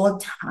all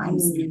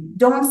times.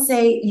 Don't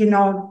say,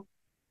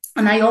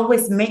 and I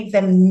always make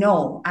them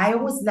know. I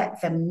always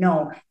let them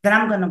know that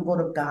I'm going to go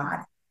to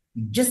God.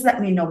 Just let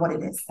me know what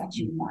it is that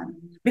you want.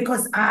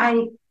 Because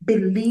I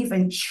believe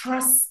and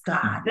trust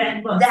God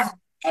that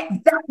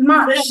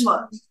much,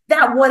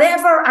 that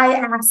whatever I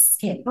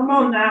ask him, come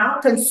on now,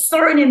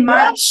 concerning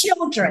my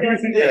children,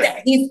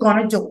 that he's going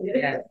to do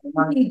it.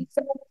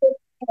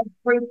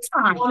 Every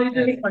time,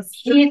 because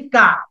he's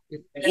God.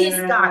 He's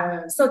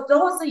God. So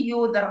those of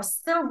you that are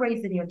still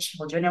raising your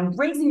children and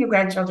raising your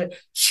grandchildren,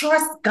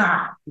 trust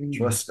God.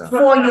 Trust God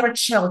for your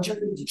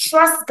children.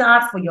 Trust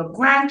God for your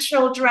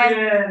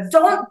grandchildren.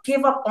 Don't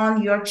give up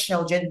on your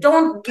children.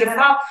 Don't give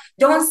up.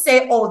 Don't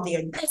say, oh,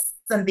 they're this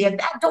and they're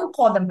that. Don't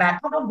call them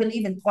back. I don't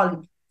believe in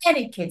calling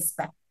any kids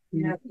back.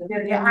 I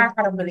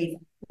don't believe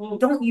it.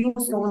 Don't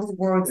use those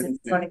words in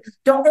front of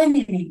don't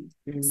anything.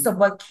 So,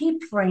 but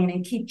keep praying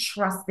and keep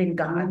trusting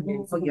God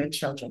for your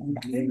children.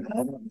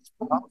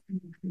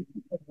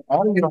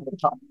 All you on the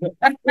top.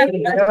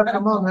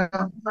 Come on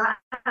now.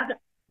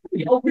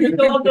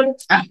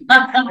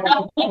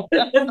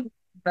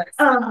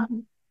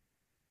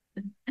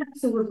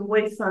 So it was a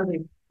wait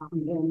Sunday,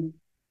 and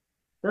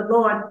the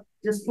Lord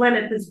just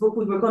planted this book.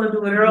 We were going to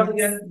do it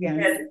earlier. We had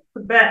to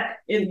put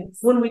back, and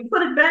when we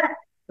put it back,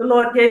 the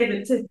Lord gave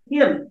it to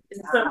him. It's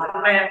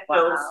something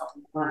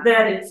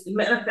that it's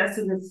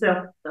manifesting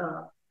itself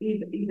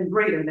even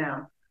greater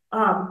now.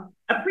 I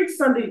preached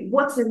Sunday,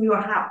 what's in your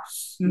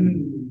house?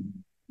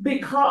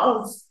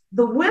 Because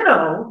the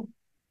widow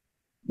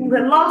who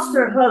had lost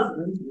her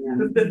husband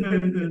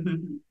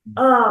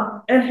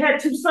and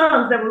had two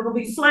sons that were going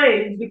to be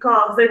slaves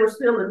because they were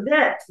still in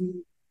debt,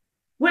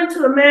 went to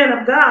the man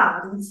of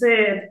God and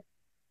said,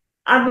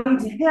 I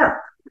need help.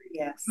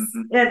 Yes.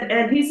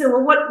 And he said,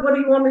 well, what do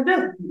you want me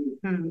to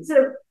do? He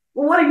said,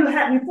 well, what do you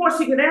have? Before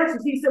she could answer,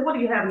 he said, what do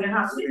you have in your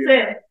house? She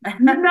said,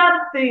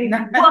 nothing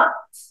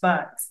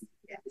but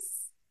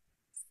yes,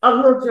 a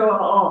little jar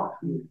of oil.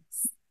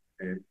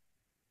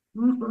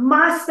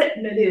 My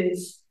statement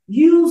is,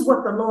 use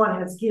what the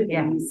Lord has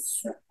given you.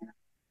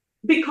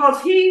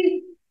 Because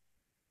he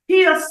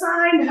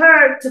assigned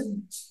her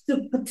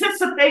to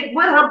participate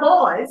with her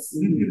boys.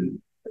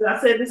 I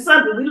said this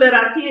Sunday, we let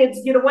our kids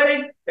get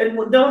away and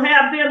don't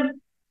have them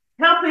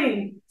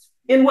helping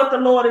in what the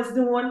Lord is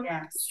doing.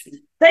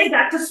 They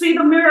got to see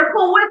the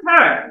miracle with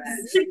her.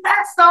 She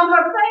passed on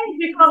her faith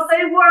because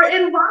they were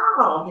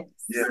involved.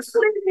 Just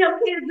leaving your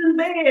kids in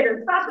bed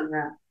and stopping.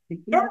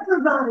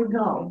 Everybody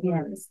go.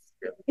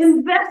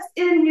 Invest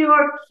in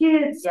your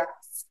kids'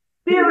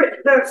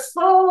 spirit, their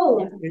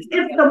soul.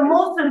 It's the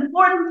most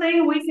important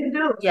thing we can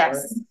do.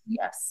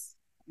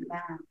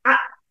 I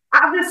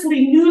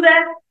obviously knew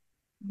that.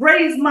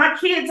 Raised my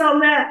kids on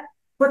that,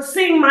 but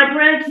seeing my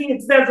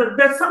grandkids,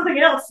 there's something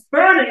else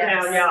burning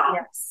now, y'all.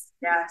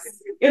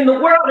 In the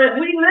world that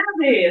we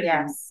live in.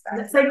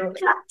 They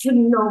got to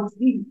know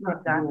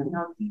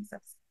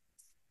Jesus.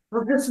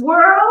 But this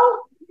world,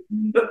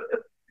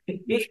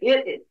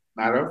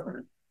 not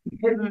over.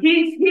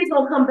 He's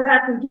gonna come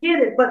back and get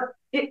it, but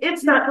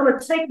it's not going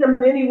to take them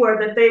anywhere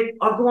that they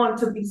are going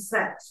to be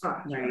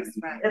satisfied.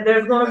 And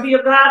there's going to be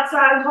a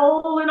God-sized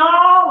hole in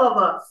all of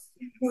us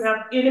who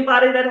have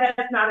anybody that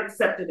has not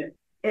accepted it.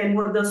 And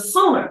the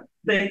sooner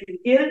they can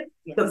get it,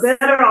 the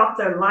better off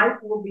their life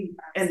will be,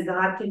 and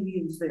God can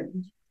use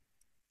them.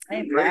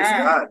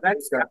 Amen.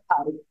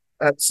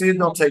 See, it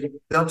don't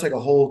take a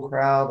whole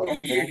crowd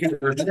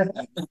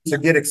to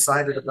get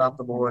excited about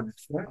the Lord.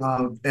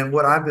 And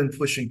what I've been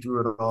pushing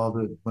through it all,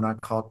 when I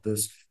caught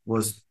this,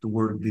 was the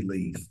word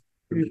believe.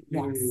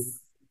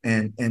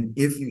 And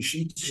if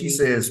she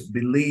says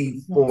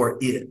believe for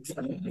it,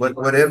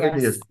 whatever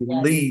it is,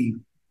 believe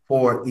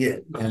for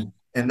it.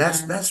 And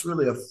that's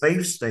really a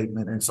faith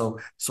statement. And so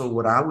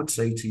what I would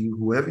say to you,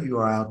 whoever you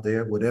are out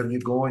there, whatever you're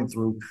going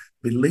through,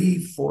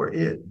 believe for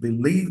it.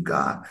 Believe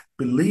God.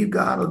 Believe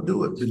God will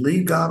do it.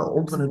 Believe God will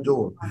open a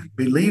door.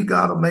 Believe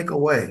God will make a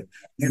way.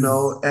 You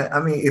know, I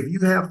mean, if you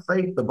have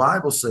faith, the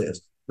Bible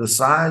says the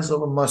size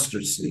of a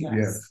mustard seed.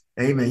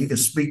 Amen. You can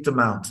speak to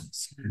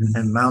mountains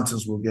and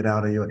mountains will get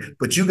out of your way.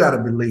 But you got to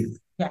believe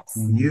it.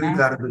 You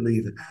got to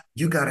believe it.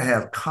 You got to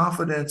have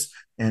confidence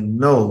and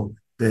know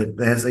that,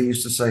 as they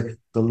used to say,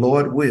 the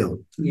Lord will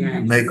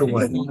make a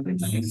way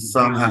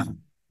somehow.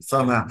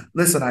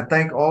 Listen, I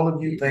thank all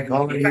of you. Thank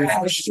all of you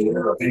for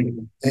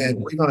sharing. And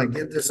we're going to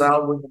get this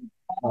out. We're going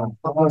to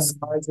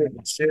publicize it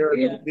and share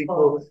it with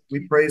people.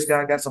 We praise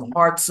God. Got some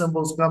heart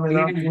symbols coming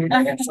up.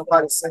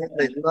 Somebody saying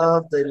they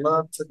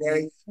love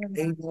today.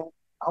 Amen.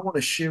 I want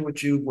to share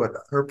with you what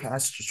her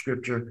passage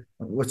scripture,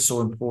 what's so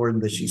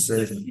important that she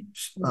says,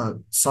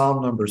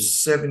 Psalm number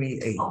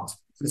 78.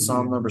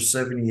 Psalm number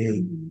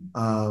 78,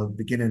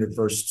 beginning at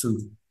verse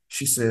 2.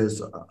 She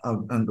says,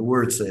 and the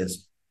word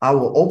says, I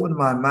will open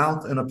my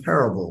mouth in a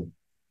parable.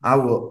 I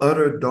will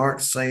utter dark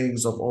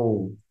sayings of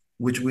old,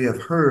 which we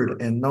have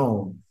heard and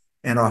known,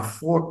 and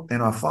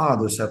our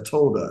fathers have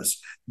told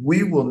us.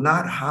 We will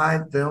not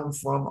hide them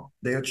from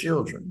their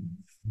children,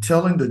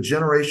 telling the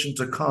generation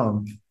to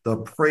come the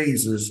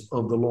praises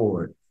of the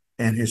Lord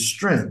and his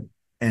strength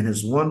and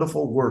his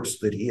wonderful works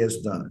that he has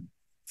done.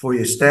 For he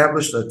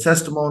established a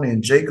testimony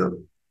in Jacob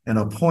and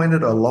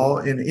appointed a law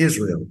in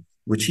Israel,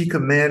 which he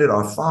commanded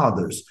our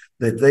fathers,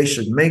 that they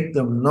should make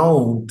them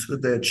known to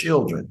their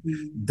children,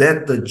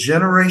 that the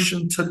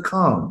generation to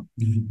come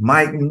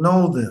might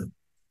know them,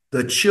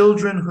 the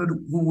children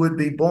who would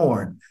be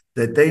born,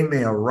 that they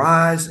may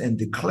arise and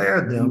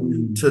declare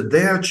them to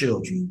their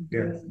children,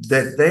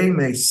 that they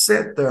may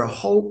set their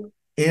hope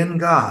in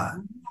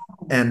God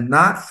and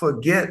not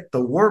forget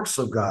the works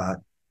of God,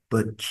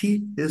 but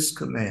keep his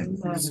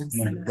commandments.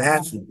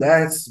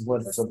 That's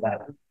what it's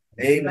about.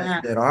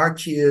 Amen. That our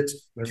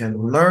kids can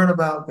learn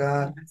about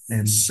God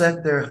and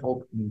set their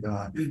hope in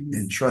God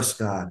and trust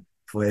God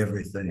for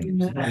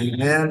everything.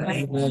 Amen.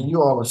 Amen.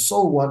 You all are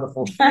so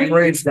wonderful.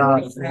 Praise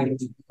God.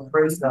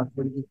 Praise God.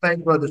 We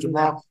thank Brother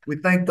Jamal. We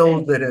thank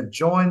those that have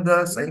joined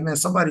us. Amen.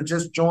 Somebody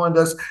just joined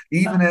us,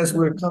 even as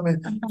we're coming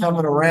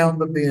around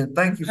the bend.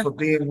 Thank you for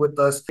being with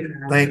us.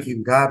 Thank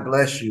you. God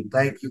bless you.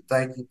 Thank you.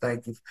 Thank you.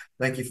 Thank you.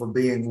 Thank you for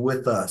being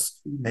with us.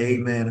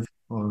 Amen.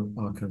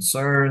 On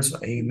concerns.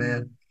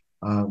 Amen.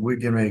 We're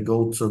getting ready to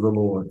go to the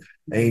Lord.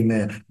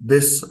 Amen.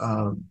 This,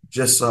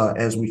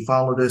 as we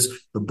follow this,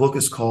 the book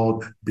is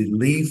called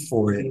Believe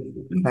for It,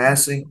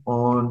 passing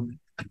on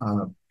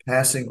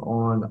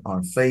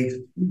our faith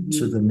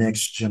to the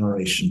next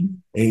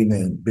generation.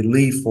 Amen.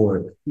 Believe for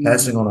It,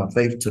 passing on our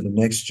faith to the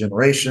next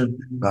generation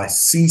by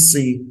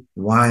C.C.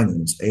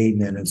 Winans.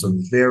 Amen. It's a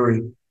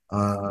very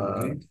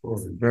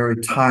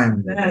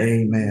timely.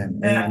 Amen.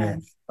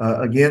 Amen.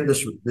 Again,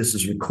 this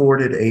is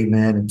recorded.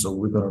 Amen. And so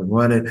we're going to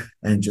run it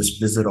and just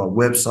visit our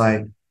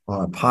website,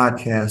 our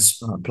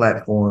podcast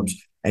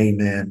platforms.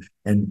 Amen.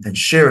 And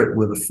share it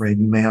with a friend.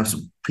 You may have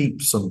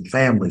some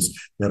families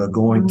that are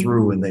going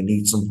through and they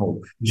need some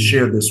hope.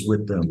 Share this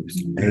with them.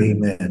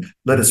 Amen.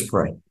 Let us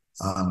pray.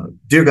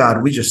 Dear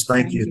God, we just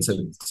thank you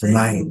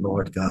tonight,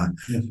 Lord God.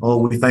 Oh,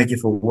 we thank you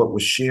for what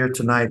was shared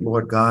tonight,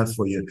 Lord God,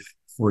 for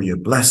your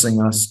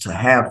blessing us to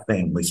have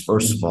families,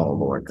 first of all,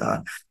 Lord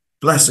God.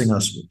 Blessing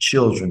us with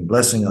children,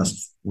 blessing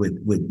us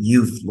with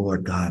youth,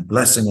 Lord God,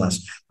 blessing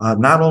us,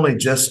 not only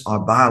just our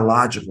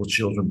biological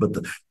children, but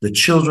the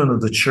children of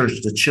the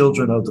church, the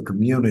children of the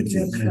community,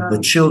 the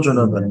children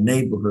of the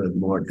neighborhood,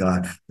 Lord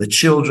God, the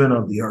children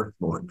of the earth,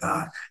 Lord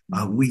God.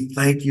 We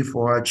thank you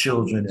for our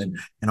children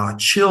and our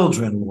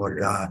children, Lord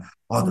God,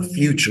 are the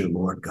future,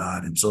 Lord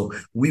God. And so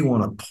we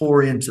want to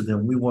pour into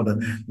them. We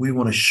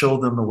want to show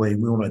them the way.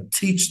 We want to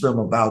teach them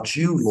about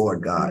you,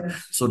 Lord God,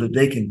 so that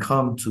they can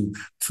come to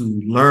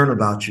learn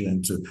about you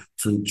and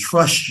to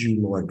trust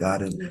you, Lord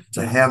God, and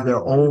to have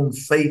their own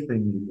faith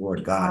in you,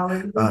 Lord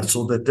God,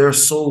 so that their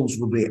souls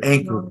will be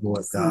anchored,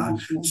 Lord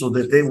God, so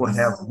that they will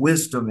have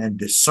wisdom and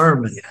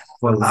discernment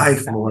for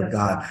life, Lord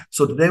God,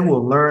 so that they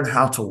will learn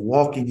how to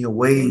walk in your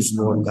ways,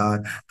 Lord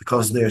God,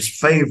 because there's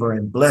favor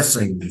and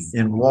blessing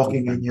in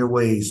walking in your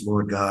ways,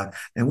 Lord God.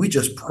 And we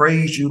just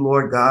praise you,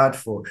 Lord God,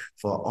 for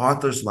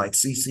authors like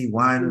C.C.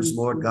 Winans,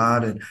 Lord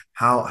God, and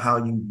how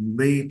you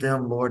lead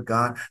them, Lord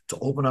God, to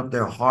open up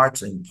their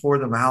hearts and pour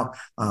them out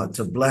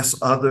to bless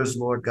others,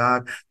 Lord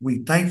God. We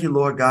thank you,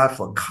 Lord God,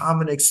 for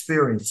common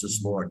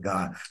experiences, Lord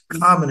God,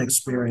 common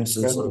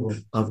experiences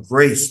of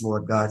grace,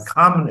 Lord God,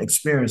 common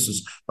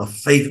experiences of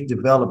faith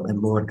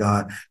development, Lord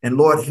God. And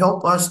Lord,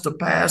 help us to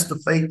pass the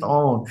faith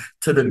on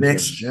to the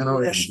next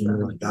generation,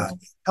 Lord God.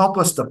 Help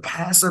us to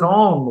pass it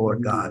on,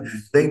 Lord God.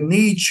 They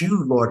need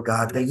you, Lord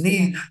God. They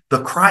need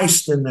the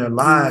Christ in their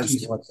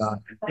lives, Lord God.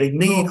 They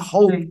need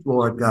hope,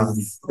 Lord God.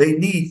 They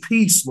need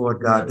peace,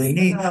 Lord God. They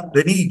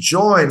need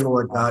joy,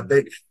 Lord God.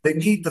 They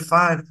need to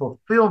find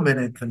fulfillment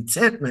and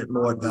contentment,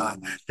 Lord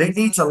God. They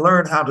need to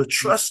learn how to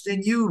trust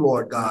in you,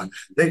 Lord God.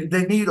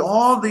 They need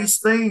all these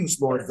things,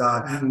 Lord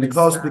God,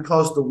 because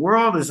the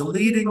world is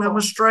leading them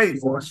astray,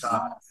 Lord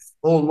God.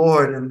 Oh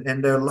Lord,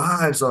 and their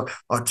lives are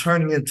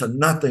turning into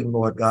nothing,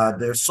 Lord God.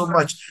 There's so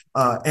much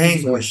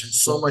anguish and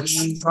so much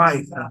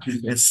strife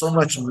and so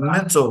much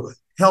mental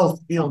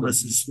health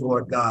illnesses,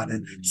 Lord God,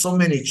 and so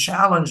many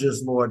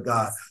challenges, Lord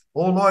God.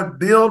 Oh Lord,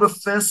 build a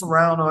fence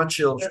around our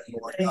children,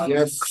 Lord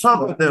God.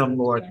 Cover them,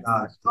 Lord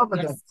God. Cover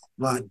them,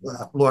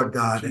 Lord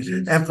God,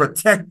 and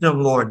protect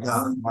them, Lord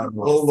God.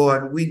 Oh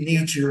Lord, we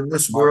need you in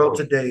this world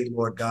today,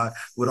 Lord God,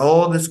 with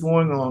all that's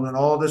going on and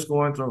all that's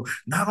going through.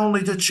 Not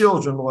only the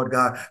children, Lord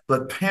God,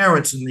 but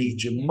parents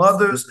need you.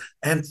 Mothers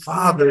and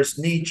fathers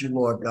need you,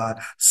 Lord God.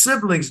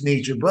 Siblings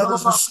need you.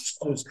 Brothers and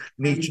sisters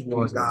need you,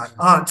 Lord God.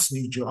 Aunts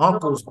need you.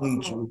 Uncles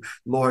need you,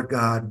 Lord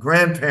God.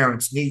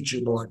 Grandparents need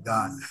you, Lord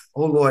God.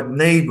 Oh Lord,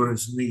 neighbors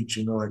need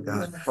you, Lord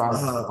God.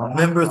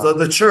 Members of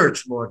the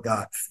church, Lord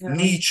God,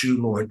 need you,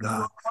 Lord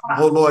God.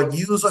 Oh Lord,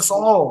 use us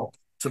all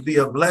to be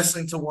a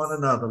blessing to one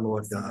another,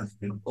 Lord God.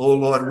 Oh,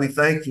 Lord, we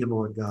thank you,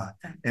 Lord God.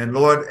 And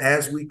Lord,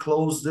 as we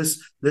close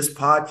this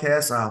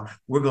podcast out,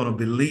 we're going to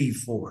believe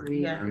for it.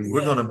 Yes.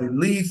 We're going to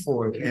believe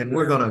for it, and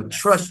we're going to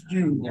trust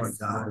you, Lord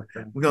God.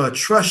 We're going to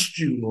trust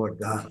you, Lord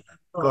God,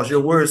 because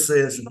your word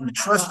says if we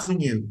trust in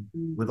you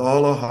with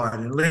all our heart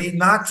and lean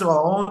not to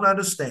our own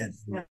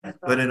understanding,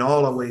 but in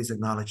all our ways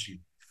acknowledge you.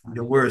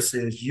 Your word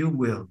says you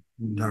will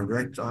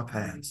direct our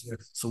paths.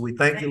 So we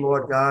thank you,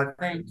 Lord God.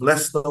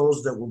 Bless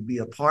those that will be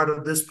a part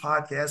of this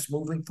podcast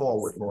moving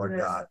forward, Lord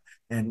God.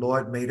 And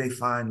Lord, may they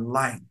find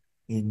light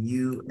in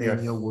you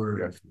and your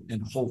word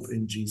and hope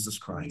in Jesus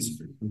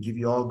Christ. We give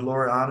you all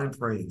glory, honor, and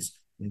praise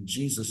in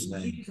Jesus'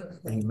 name.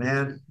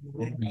 Amen.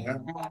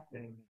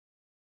 Amen.